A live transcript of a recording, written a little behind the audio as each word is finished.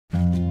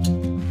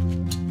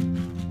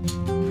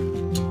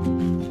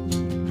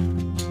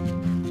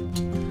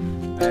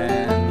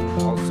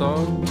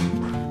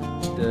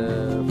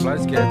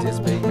fly sketch is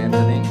being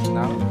maintained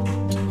now.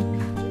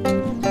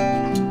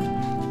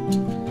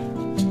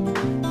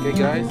 Okay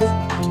guys,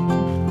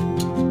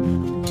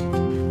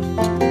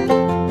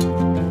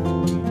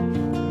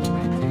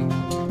 waiting,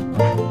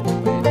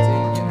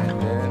 and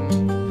then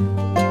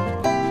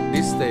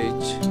this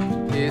stage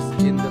is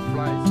in the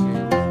fly sketch.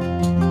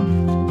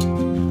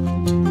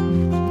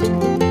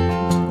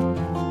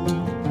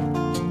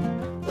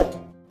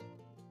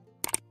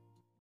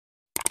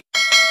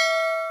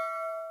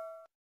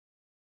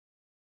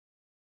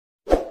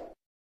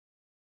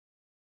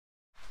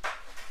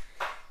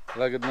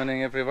 Hello, good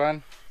morning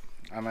everyone.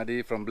 I'm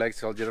Adi from Black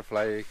Soldier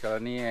Fly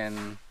Colony,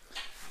 and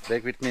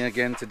back with me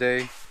again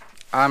today.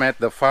 I'm at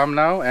the farm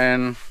now,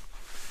 and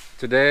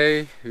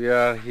today we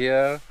are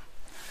here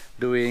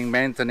doing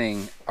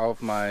maintaining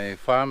of my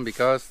farm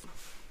because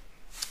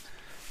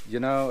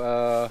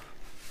I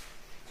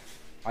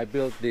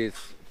built this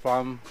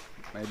farm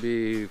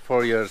maybe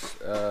 4 years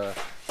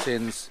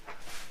since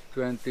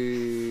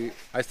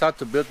I started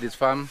to build this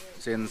farm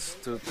since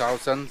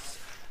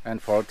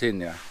 2014.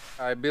 Yeah,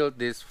 I built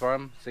this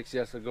farm 6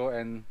 years ago,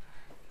 and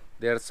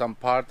there's some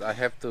part I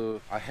have to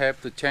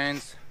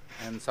change,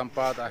 and some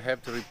part I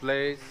have to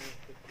replace.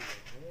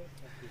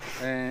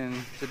 And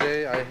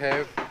today I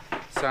have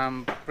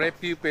some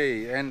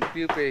Prepupae and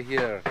Pupae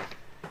here,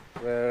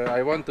 where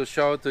I want to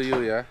show to you.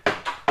 Yeah,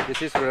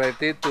 this is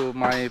related to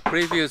my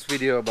previous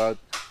video about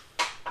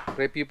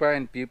Prepupa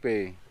and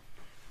Pupae.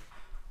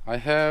 I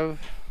have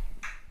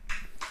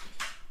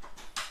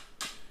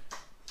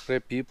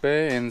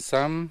Prepupae, and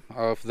some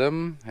of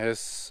them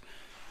has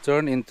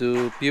turned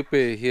into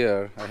pupae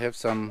here. I have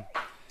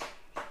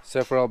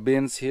several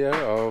bins here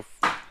of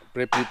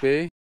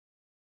Prepupae.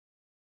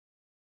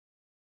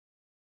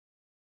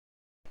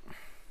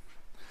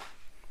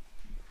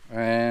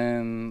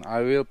 And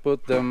I will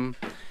put them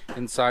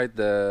inside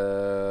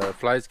the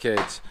fly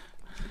cage,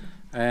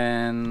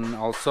 and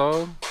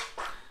also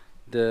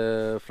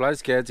the fly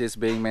cage is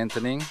being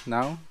maintained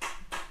now.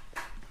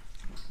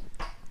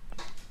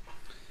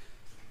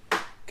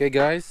 Okay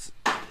guys,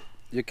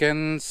 you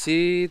can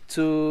see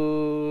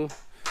two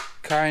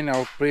kind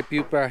of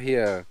Prepupa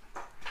here.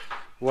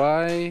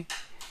 Why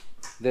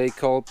they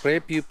call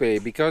Prepupae?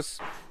 Because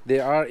they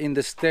are in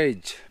the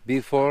stage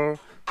before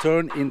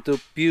turn into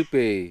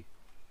pupae.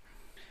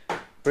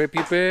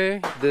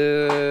 Prepupae,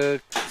 the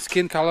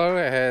skin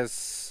color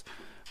has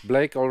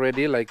black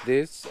already like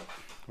this,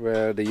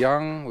 where the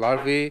young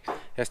larvae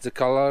has the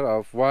color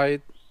of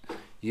white,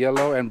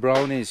 yellow and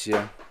brownish.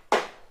 Yeah.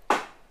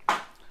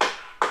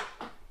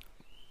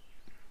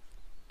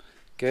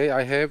 Okay,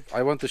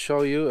 I want to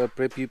show you a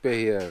Prepupae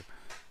here.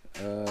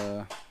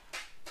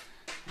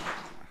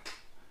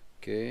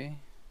 Okay,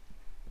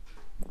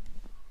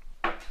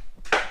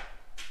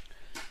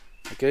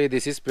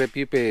 this is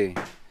Prepupae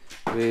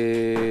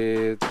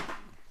with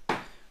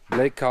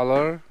black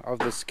color of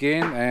the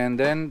skin, and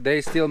then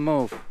they still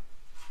move.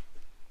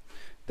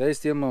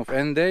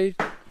 And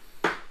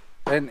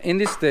in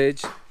this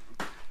stage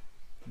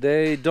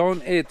they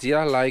don't eat,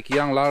 yeah, like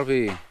young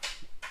larvae.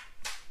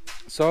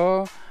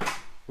 So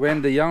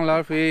when the young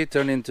larvae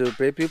turn into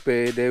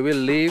Prepupae, they will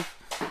leave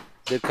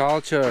the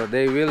culture,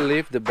 they will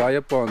leave the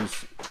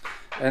biopons,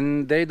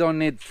 and they don't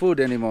need food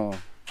anymore.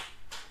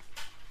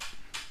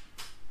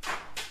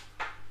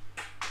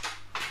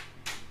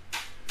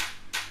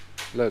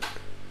 Look,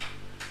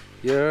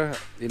 here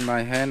in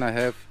my hand I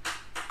have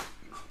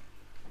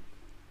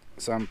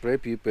some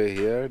Prepupae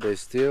here. They're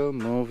still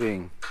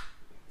moving,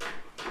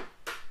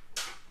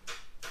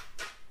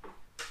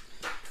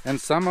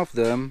 and some of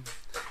them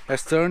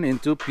has turned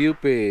into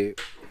pupae,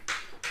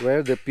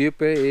 where the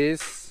pupae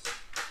is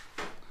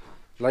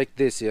like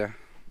this. Yeah,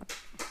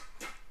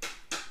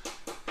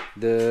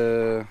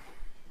 the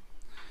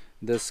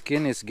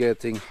skin is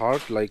getting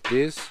hard like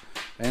this,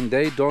 and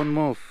they don't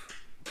move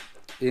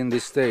in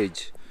this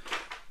stage.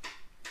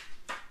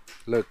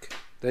 Look,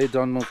 they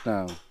don't move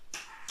now.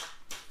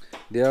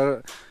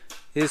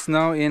 He's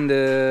now in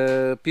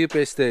the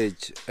pupae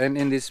stage, and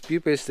in this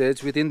pupae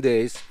stage, within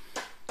days,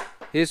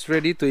 he's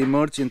ready to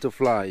emerge into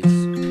flies.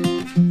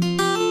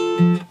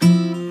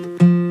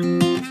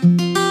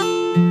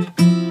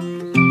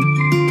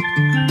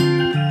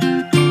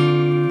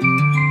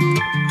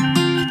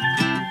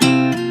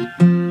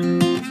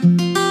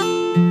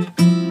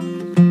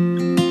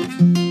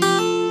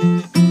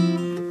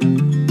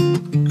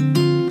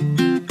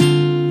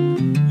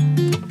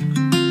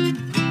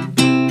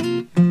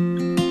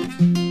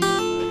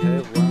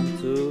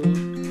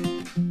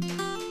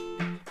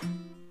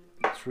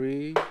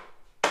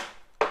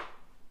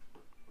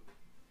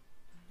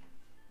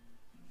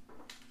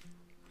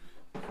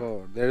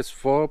 There's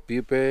 4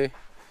 pupae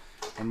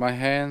on my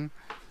hand.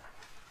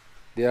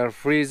 They are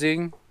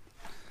freezing.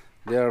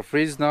 They are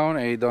freeze down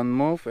and they don't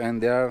move,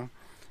 and they are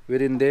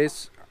within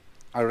days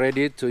are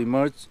ready to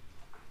emerge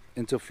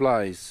into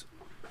flies.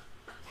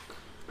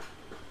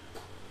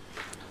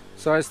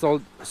 So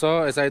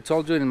as I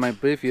told you in my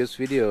previous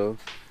video,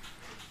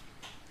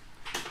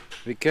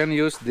 we can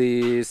use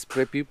this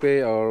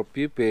Prepupae or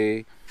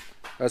pupae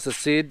as a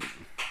seed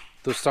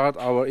to start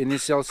our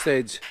initial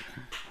stage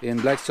in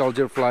black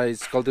soldier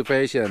flies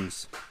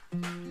cultivations.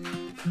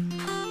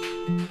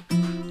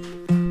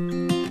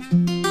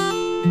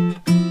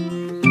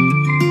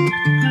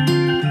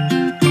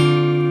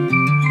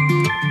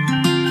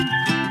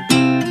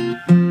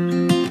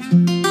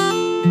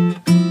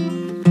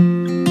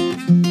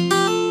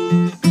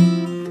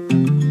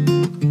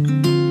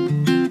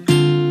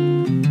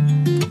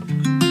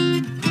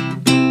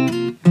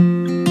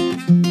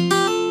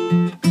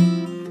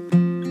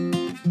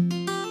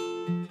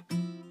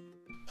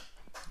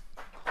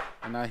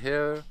 And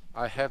here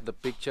I have the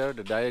picture,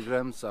 the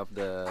diagrams of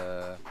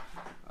the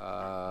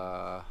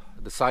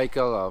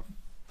cycle of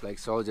black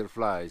soldier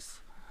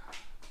flies.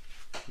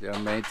 They are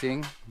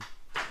mating,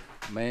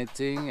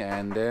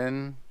 and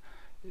then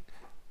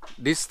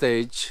this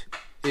stage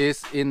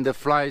is in the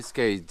fly's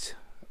cage,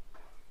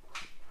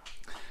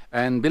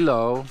 and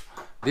below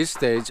this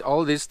stage,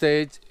 all this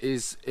stage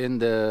is in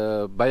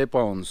the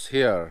biopons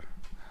here,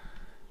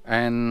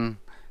 and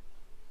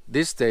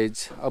this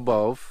stage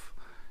above,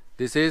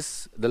 this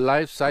is the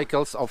life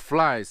cycles of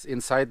flies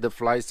inside the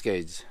fly's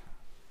cage.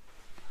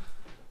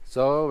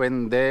 So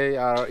when they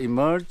are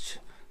emerged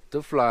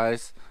to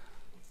flies,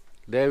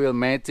 they will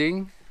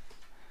mating,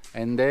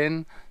 and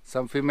then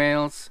some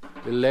females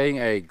will laying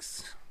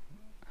eggs.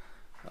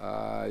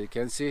 You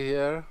can see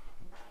here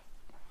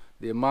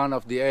the amount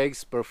of the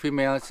eggs per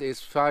females is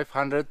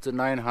 500 to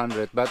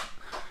 900, but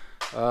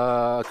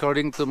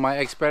according to my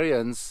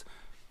experience,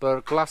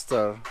 per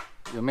cluster,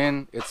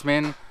 it's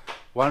mean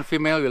one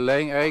female will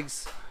laying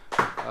eggs,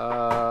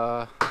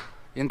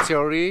 in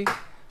theory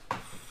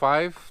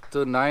 5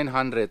 to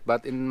 900,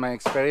 but in my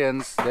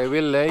experience they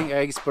will laying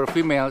eggs per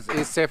females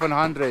is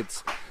 700.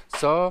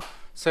 So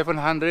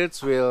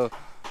 700s will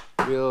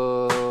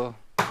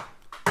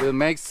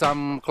make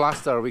some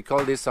cluster. We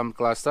call this some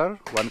cluster,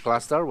 one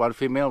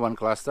female, one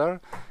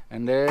cluster,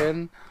 and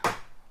then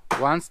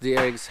once the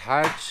eggs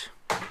hatch,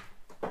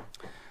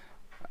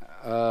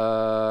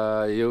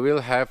 you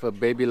will have a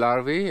baby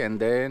larvae, and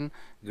then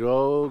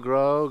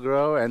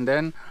grow, and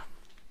then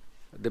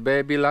the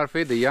baby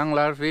larvae, the young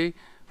larvae,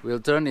 will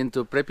turn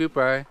into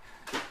prepupae.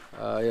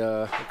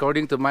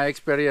 According to my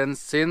experience,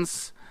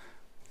 since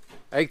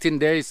 18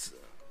 days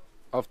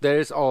of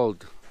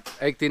old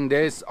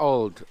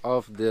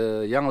of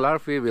the young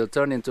larvae will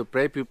turn into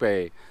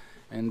prepupae,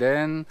 and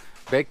then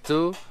back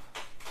to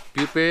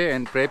pupae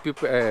and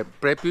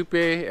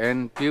prepupae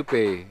and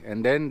pupae,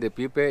 and then the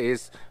pupae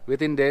is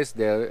within days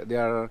they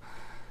are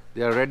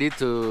ready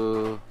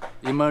to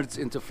emerge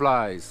into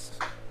flies.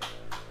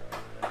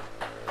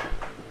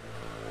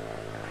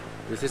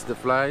 This is the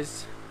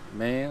flies,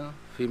 male,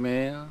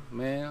 female,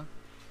 male.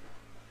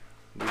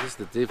 This is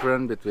the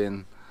difference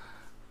between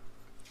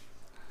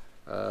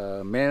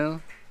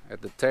male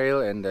at the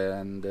tail and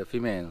then the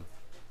female.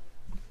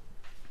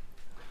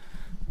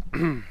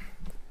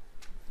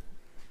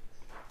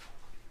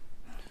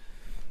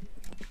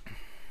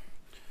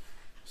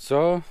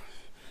 So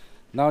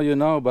now you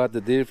know about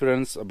the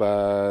difference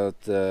about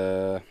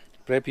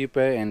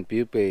prepupae and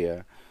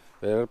pupae.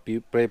 Where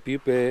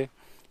prepupae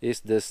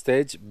is the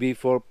stage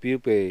before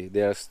pupae.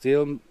 They are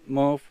still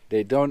move,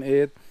 they don't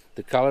eat,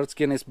 the colored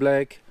skin is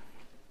black,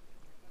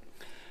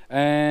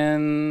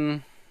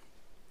 and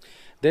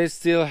they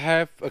still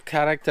have a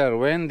character.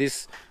 When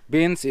this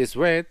beans is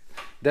wet,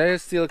 they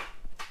still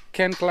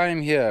can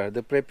climb here.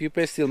 The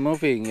prepupae still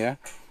moving, yeah.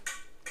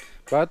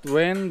 But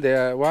when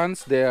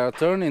once they are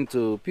turned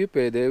into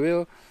pupae, they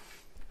will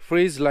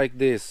freeze like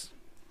this.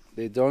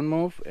 They don't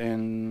move,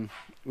 and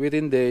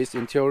within days,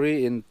 in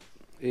theory, in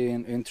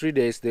 3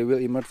 days, they will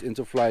emerge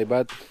into fly.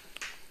 But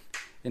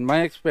in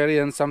my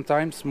experience,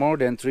 sometimes more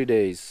than 3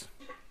 days.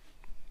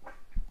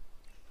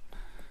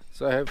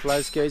 So I have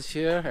fly cage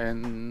here,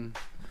 and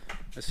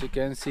as you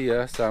can see,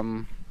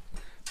 some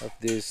of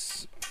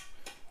this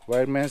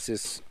wire mesh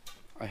is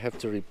I have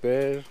to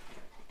repair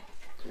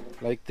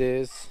like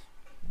this.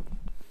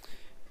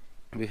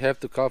 We have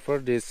to cover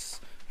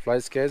this fly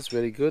cage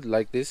very good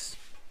like this.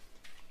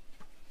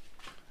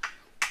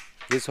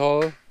 This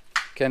hole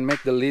can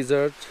make the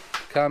lizard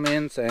come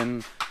in,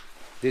 and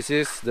this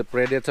is the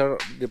predator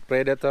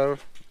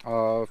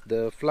of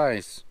the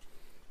flies.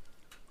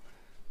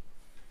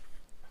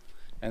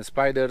 And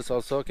spiders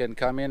also can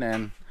come in,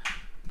 and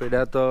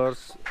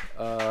predators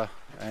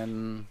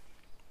and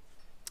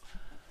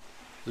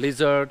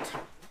lizard,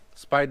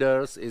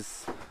 spiders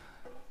is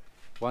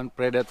one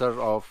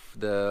predator of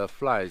the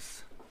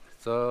flies.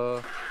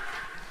 So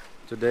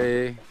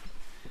today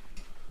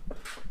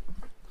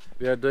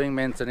we are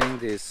maintaining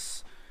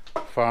this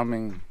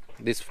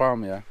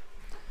farm, yeah.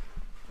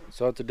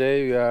 So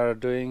today we are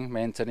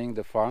maintaining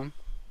the farm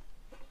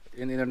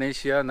in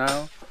Indonesia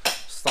now,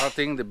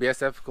 starting the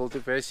BSF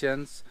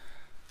cultivations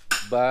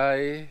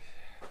by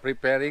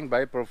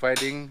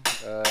providing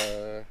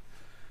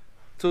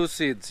 2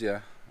 seeds,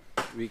 yeah.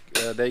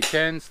 They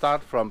can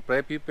start from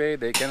prepupae,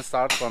 they can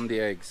start from the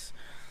eggs.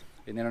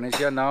 In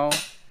Indonesia now,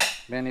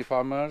 many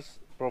farmers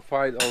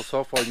provide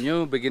also for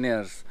new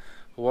beginners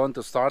who want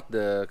to start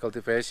the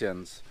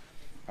cultivations.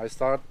 I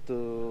start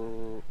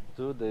to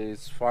do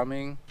this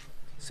farming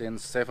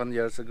since 7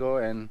 years ago,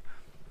 and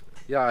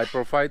yeah, I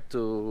provide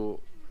to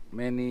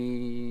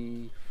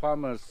many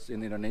farmers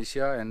in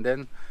Indonesia. And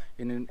then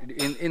in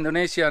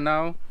Indonesia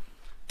now,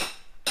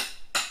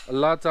 a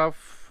lot of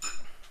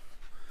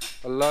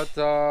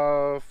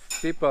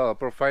people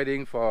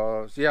providing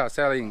for, yeah,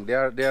 selling. They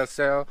are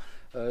sell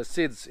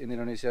seeds in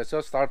Indonesia.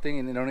 So starting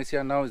in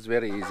Indonesia now is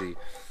very easy.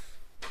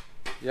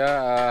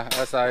 Yeah,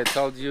 as I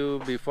told you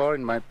before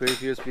in my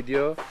previous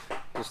video,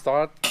 to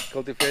start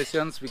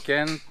cultivations we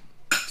can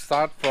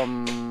start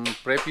from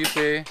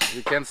Prepupe.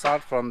 We can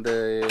start from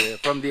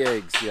the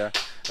eggs, yeah,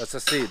 as a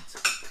seed.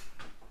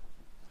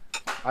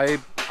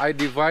 I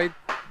divide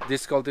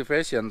these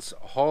cultivations,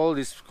 whole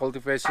this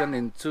cultivation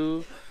in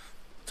two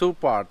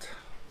parts.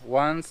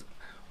 One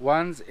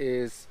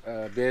is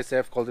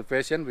BSF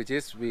cultivation, which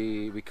is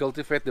we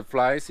cultivate the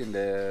flies in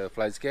the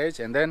flies cage,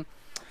 and then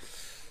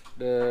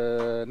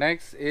the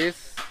next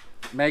is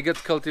maggot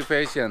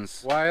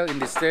cultivations. While in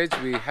this stage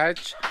we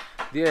hatch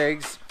the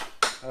eggs,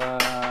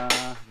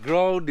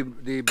 grow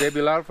the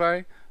baby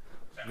larvae,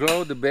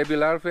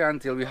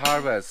 until we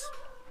harvest.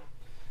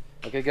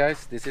 Okay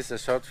guys, this is a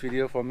short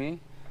video for me.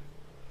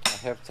 I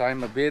have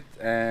time a bit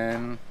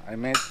and I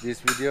made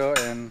this video,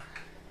 and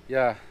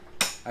yeah,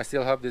 I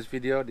still hope this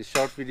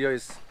short video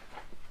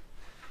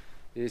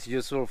is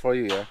useful for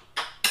you, yeah.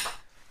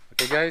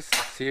 Okay guys,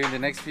 see you in the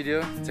next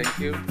video. Thank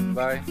you,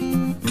 bye.